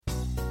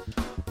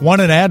Want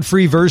an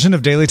ad-free version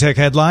of Daily Tech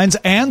Headlines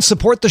and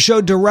support the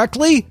show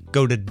directly?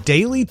 Go to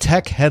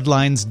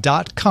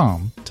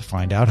dailytechheadlines.com to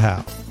find out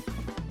how.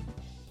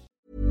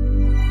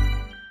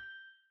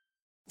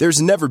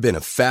 There's never been a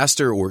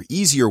faster or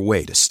easier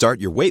way to start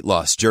your weight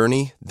loss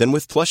journey than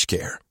with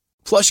PlushCare.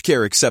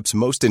 PlushCare accepts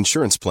most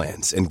insurance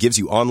plans and gives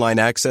you online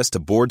access to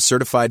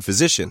board-certified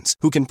physicians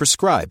who can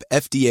prescribe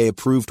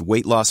FDA-approved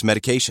weight loss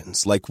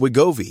medications like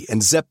Wegovy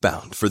and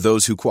Zepbound for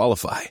those who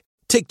qualify.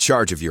 Take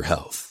charge of your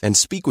health and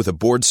speak with a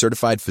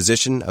board-certified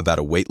physician about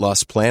a weight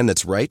loss plan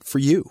that's right for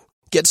you.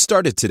 Get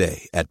started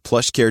today at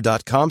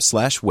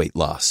plushcare.com/weight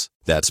loss.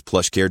 That's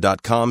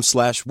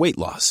plushcare.com/weight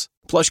loss.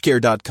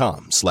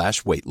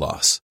 plushcare.com/weight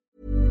loss.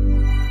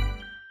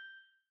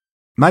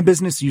 My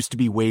business used to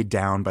be weighed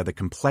down by the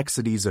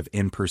complexities of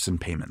in-person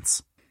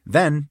payments.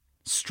 Then,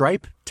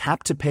 Stripe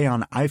Tap to Pay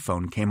on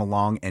iPhone came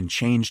along and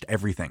changed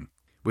everything.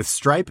 With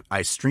Stripe,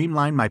 I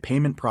streamlined my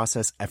payment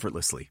process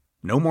effortlessly.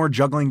 No more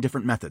juggling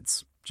different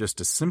methods.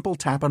 Just a simple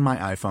tap on my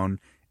iPhone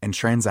and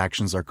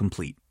transactions are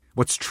complete.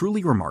 What's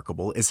truly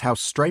remarkable is how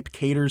Stripe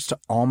caters to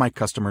all my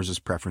customers'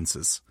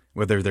 preferences.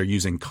 Whether they're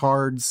using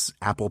cards,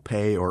 Apple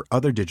Pay, or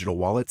other digital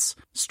wallets,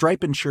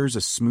 Stripe ensures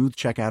a smooth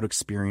checkout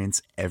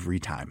experience every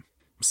time.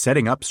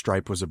 Setting up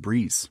Stripe was a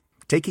breeze,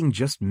 taking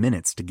just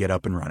minutes to get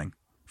up and running.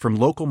 From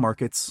local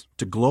markets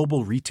to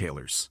global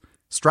retailers,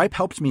 Stripe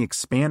helped me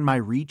expand my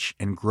reach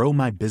and grow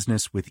my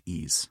business with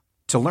ease.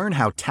 To learn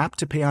how Tap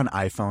to Pay on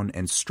iPhone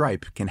and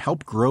Stripe can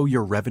help grow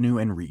your revenue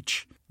and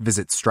reach,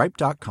 visit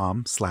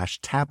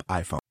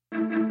stripe.com/tapiphone.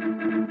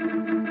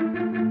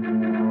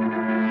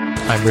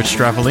 I'm Rich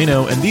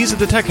Straffolino, and these are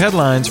the tech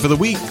headlines for the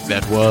week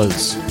that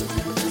was.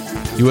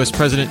 U.S.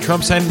 President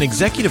Trump signed an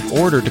executive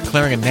order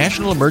declaring a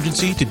national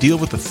emergency to deal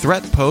with the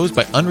threat posed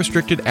by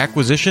unrestricted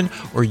acquisition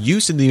or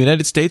use in the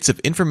United States of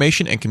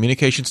information and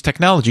communications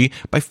technology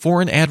by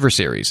foreign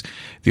adversaries.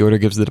 The order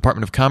gives the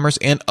Department of Commerce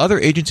and other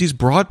agencies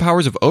broad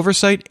powers of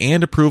oversight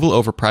and approval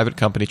over private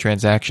company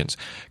transactions.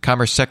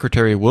 Commerce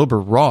Secretary Wilbur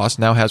Ross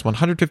now has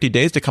 150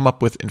 days to come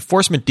up with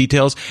enforcement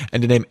details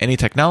and to name any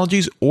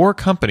technologies or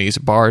companies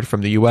barred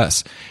from the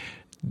U.S.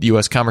 The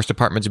U.S. Commerce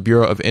Department's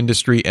Bureau of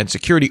Industry and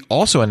Security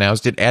also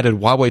announced it added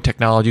Huawei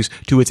Technologies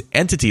to its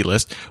entity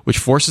list, which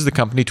forces the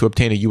company to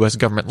obtain a U.S.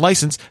 government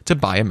license to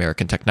buy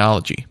American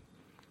technology.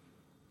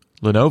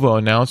 Lenovo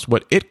announced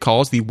what it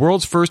calls the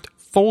world's first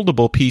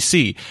foldable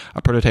PC,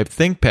 a prototype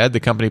ThinkPad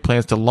the company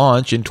plans to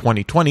launch in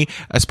 2020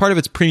 as part of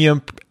its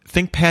premium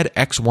ThinkPad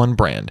X1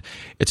 brand.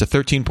 It's a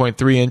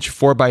 13.3-inch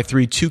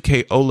 4x3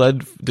 2K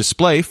OLED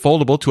display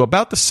foldable to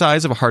about the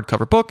size of a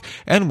hardcover book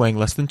and weighing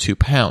less than 2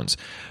 pounds.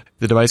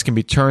 The device can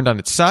be turned on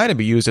its side and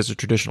be used as a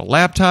traditional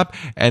laptop,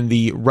 and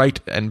the right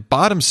and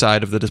bottom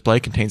side of the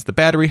display contains the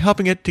battery,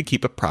 helping it to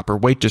keep a proper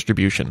weight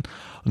distribution.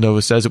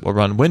 Lenovo says it will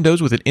run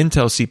Windows with an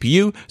Intel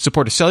CPU,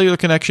 support a cellular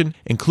connection,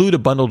 include a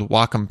bundled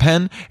Wacom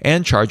pen,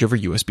 and charge over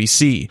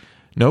USB-C.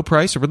 No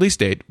price or release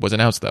date was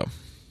announced, though.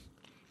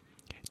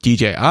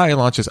 DJI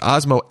launches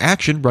Osmo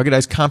Action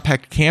ruggedized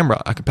compact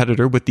camera, a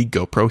competitor with the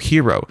GoPro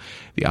Hero.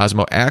 The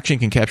Osmo Action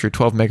can capture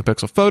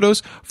 12-megapixel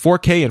photos,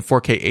 4K and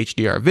 4K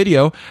HDR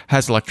video,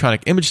 has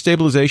electronic image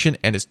stabilization,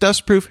 and is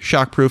dustproof,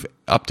 shockproof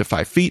up to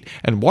 5 feet,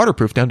 and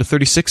waterproof down to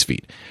 36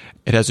 feet.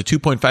 It has a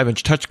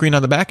 2.5-inch touchscreen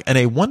on the back and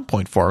a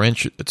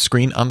 1.4-inch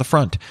screen on the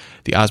front.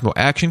 The Osmo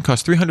Action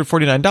costs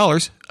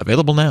 $349,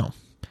 available now.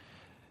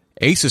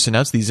 Asus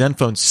announced the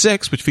Zenfone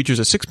 6, which features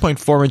a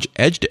 6.4-inch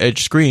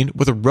edge-to-edge screen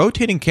with a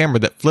rotating camera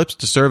that flips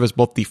to serve as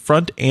both the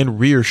front and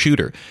rear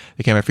shooter.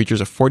 The camera features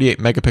a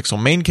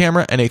 48-megapixel main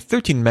camera and a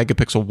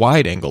 13-megapixel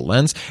wide-angle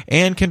lens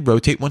and can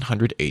rotate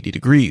 180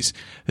 degrees.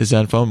 The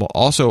Zenfone will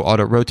also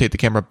auto-rotate the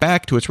camera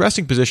back to its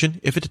resting position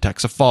if it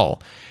detects a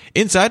fall.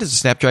 Inside is a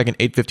Snapdragon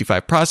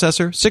 855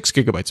 processor,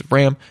 6GB of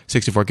RAM,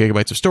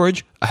 64GB of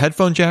storage, a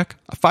headphone jack,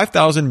 a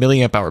 5,000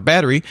 mAh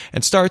battery,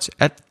 and starts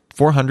at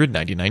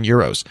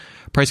 €499.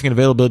 Pricing and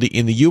availability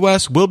in the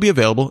U.S. will be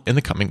available in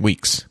the coming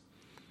weeks.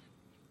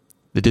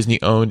 The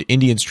Disney-owned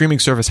Indian streaming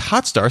service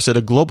Hotstar set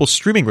a global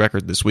streaming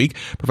record this week,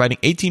 providing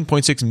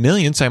 18.6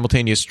 million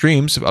simultaneous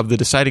streams of the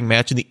deciding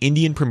match in the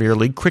Indian Premier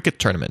League cricket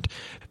tournament.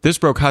 This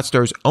broke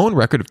Hotstar's own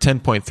record of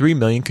 10.3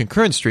 million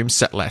concurrent streams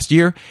set last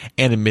year,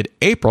 and in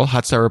mid-April,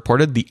 Hotstar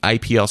reported the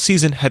IPL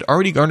season had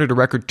already garnered a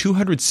record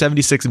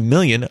 276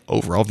 million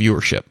overall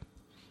viewership.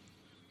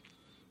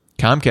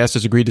 Comcast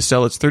has agreed to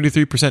sell its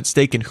 33%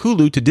 stake in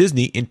Hulu to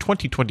Disney in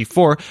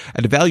 2024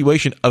 at a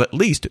valuation of at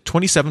least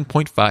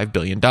 $27.5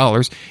 billion,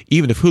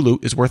 even if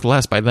Hulu is worth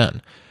less by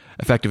then.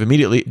 Effective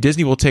immediately,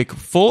 Disney will take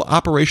full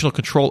operational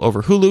control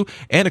over Hulu,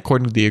 and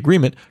according to the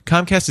agreement,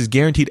 Comcast is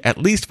guaranteed at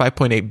least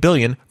 $5.8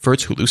 billion for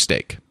its Hulu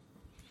stake.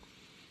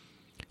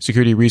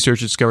 Security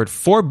researchers discovered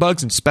 4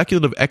 bugs in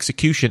speculative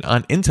execution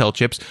on Intel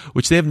chips,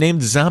 which they have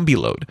named Zombie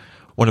Load.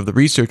 One of the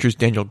researchers,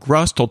 Daniel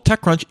Gruss, told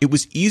TechCrunch it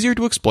was easier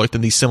to exploit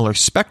than the similar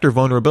Spectre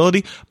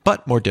vulnerability,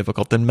 but more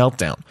difficult than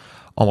Meltdown.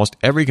 Almost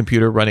every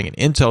computer running an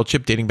Intel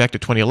chip dating back to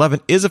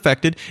 2011 is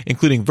affected,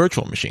 including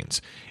virtual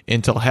machines.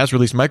 Intel has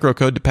released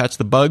microcode to patch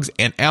the bugs,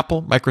 and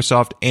Apple,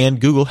 Microsoft,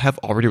 and Google have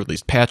already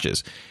released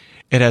patches.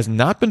 It has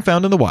not been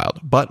found in the wild,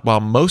 but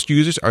while most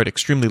users are at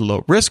extremely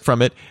low risk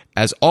from it,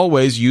 as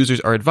always, users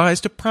are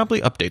advised to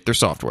promptly update their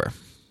software.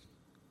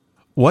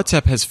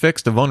 WhatsApp has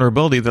fixed a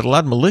vulnerability that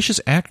allowed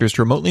malicious actors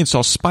to remotely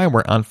install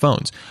spyware on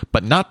phones,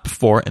 but not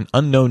before an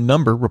unknown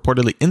number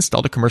reportedly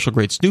installed a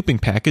commercial-grade snooping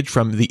package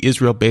from the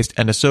Israel-based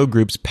NSO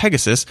group's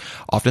Pegasus,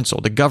 often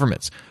sold to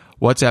governments.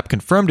 WhatsApp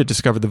confirmed it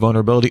discovered the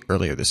vulnerability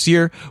earlier this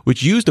year,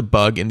 which used a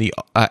bug in the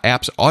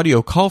app's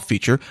audio call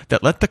feature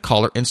that let the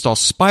caller install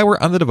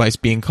spyware on the device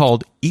being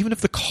called, even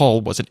if the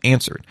call wasn't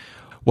answered.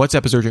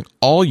 WhatsApp is urging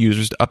all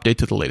users to update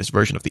to the latest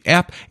version of the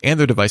app and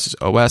their device's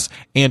OS,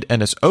 and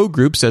NSO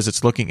Group says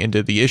it's looking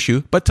into the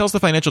issue, but tells the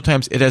Financial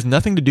Times it has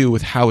nothing to do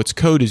with how its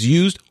code is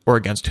used or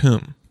against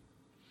whom.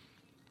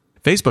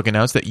 Facebook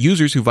announced that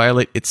users who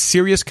violate its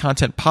serious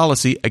content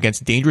policy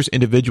against dangerous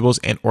individuals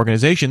and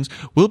organizations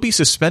will be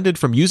suspended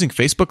from using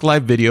Facebook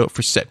Live video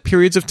for set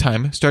periods of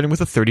time, starting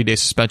with a 30-day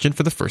suspension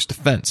for the first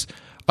offense.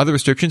 Other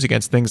restrictions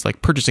against things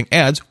like purchasing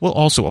ads will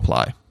also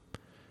apply.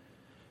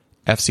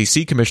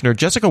 FCC Commissioner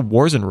Jessica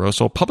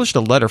Warzenrosel published a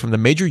letter from the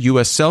major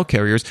U.S. cell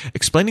carriers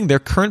explaining their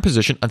current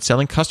position on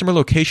selling customer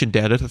location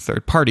data to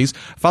third parties,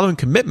 following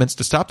commitments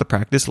to stop the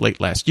practice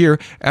late last year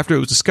after it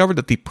was discovered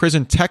that the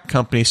prison tech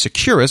company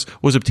Securus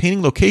was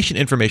obtaining location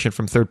information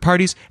from third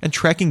parties and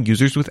tracking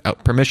users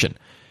without permission.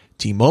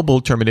 T-Mobile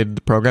terminated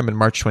the program in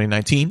March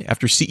 2019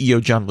 after CEO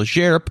John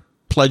Legere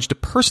pledged to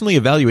personally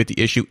evaluate the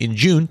issue in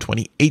June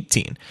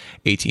 2018.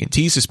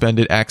 AT&T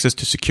suspended access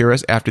to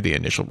Securus after the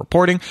initial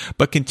reporting,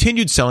 but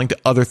continued selling to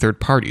other third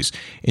parties.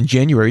 In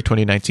January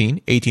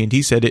 2019,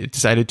 AT&T said it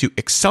decided to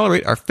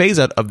accelerate our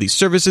phase-out of these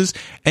services,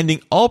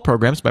 ending all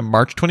programs by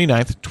March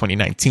 29,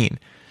 2019.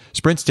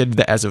 Sprint stated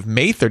that as of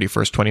May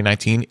 31,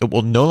 2019, it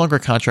will no longer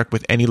contract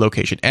with any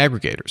location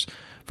aggregators.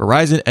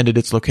 Verizon ended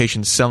its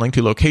location selling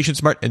to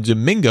LocationSmart and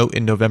Domingo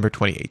in November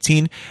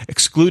 2018,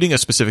 excluding a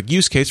specific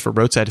use case for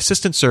roadside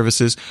assistance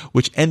services,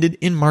 which ended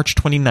in March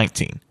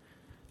 2019.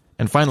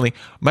 And finally,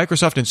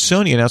 Microsoft and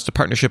Sony announced a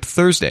partnership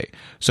Thursday.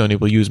 Sony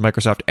will use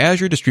Microsoft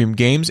Azure to stream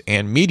games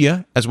and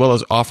media, as well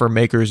as offer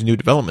makers new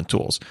development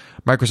tools.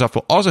 Microsoft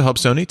will also help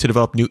Sony to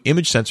develop new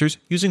image sensors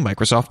using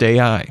Microsoft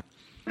AI.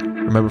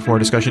 Remember, for more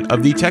discussion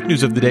of the tech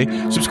news of the day,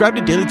 subscribe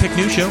to Daily Tech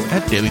News Show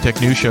at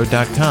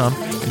dailytechnewsshow.com,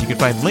 and you can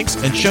find links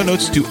and show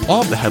notes to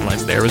all of the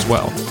headlines there as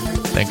well.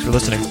 Thanks for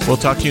listening. We'll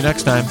talk to you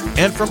next time.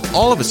 And from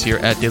all of us here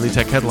at Daily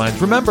Tech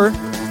Headlines, remember,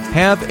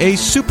 have a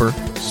super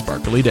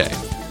sparkly day.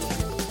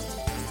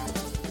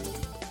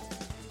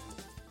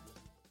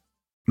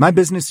 My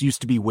business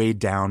used to be weighed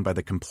down by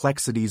the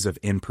complexities of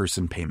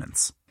in-person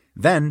payments.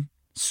 Then,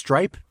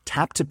 Stripe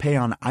Tap to Pay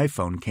on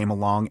iPhone came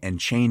along and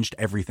changed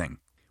everything.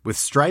 With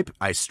Stripe,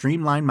 I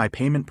streamlined my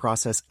payment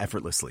process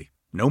effortlessly.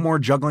 No more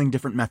juggling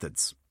different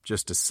methods.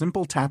 Just a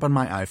simple tap on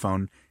my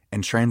iPhone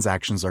and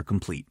transactions are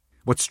complete.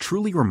 What's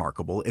truly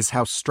remarkable is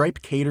how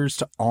Stripe caters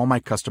to all my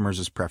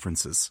customers'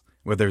 preferences.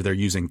 Whether they're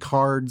using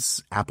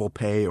cards, Apple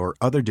Pay, or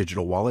other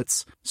digital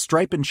wallets,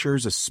 Stripe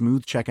ensures a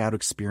smooth checkout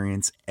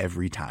experience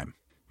every time.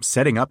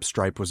 Setting up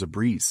Stripe was a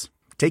breeze,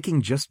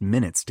 taking just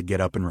minutes to get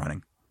up and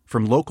running.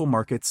 From local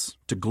markets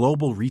to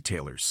global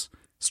retailers,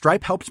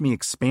 Stripe helped me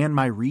expand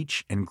my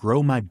reach and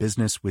grow my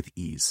business with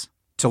ease.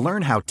 To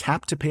learn how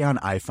Tap to Pay on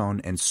iPhone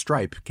and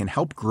Stripe can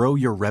help grow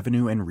your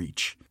revenue and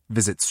reach,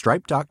 visit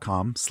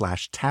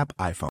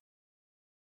stripe.com/tapiphone.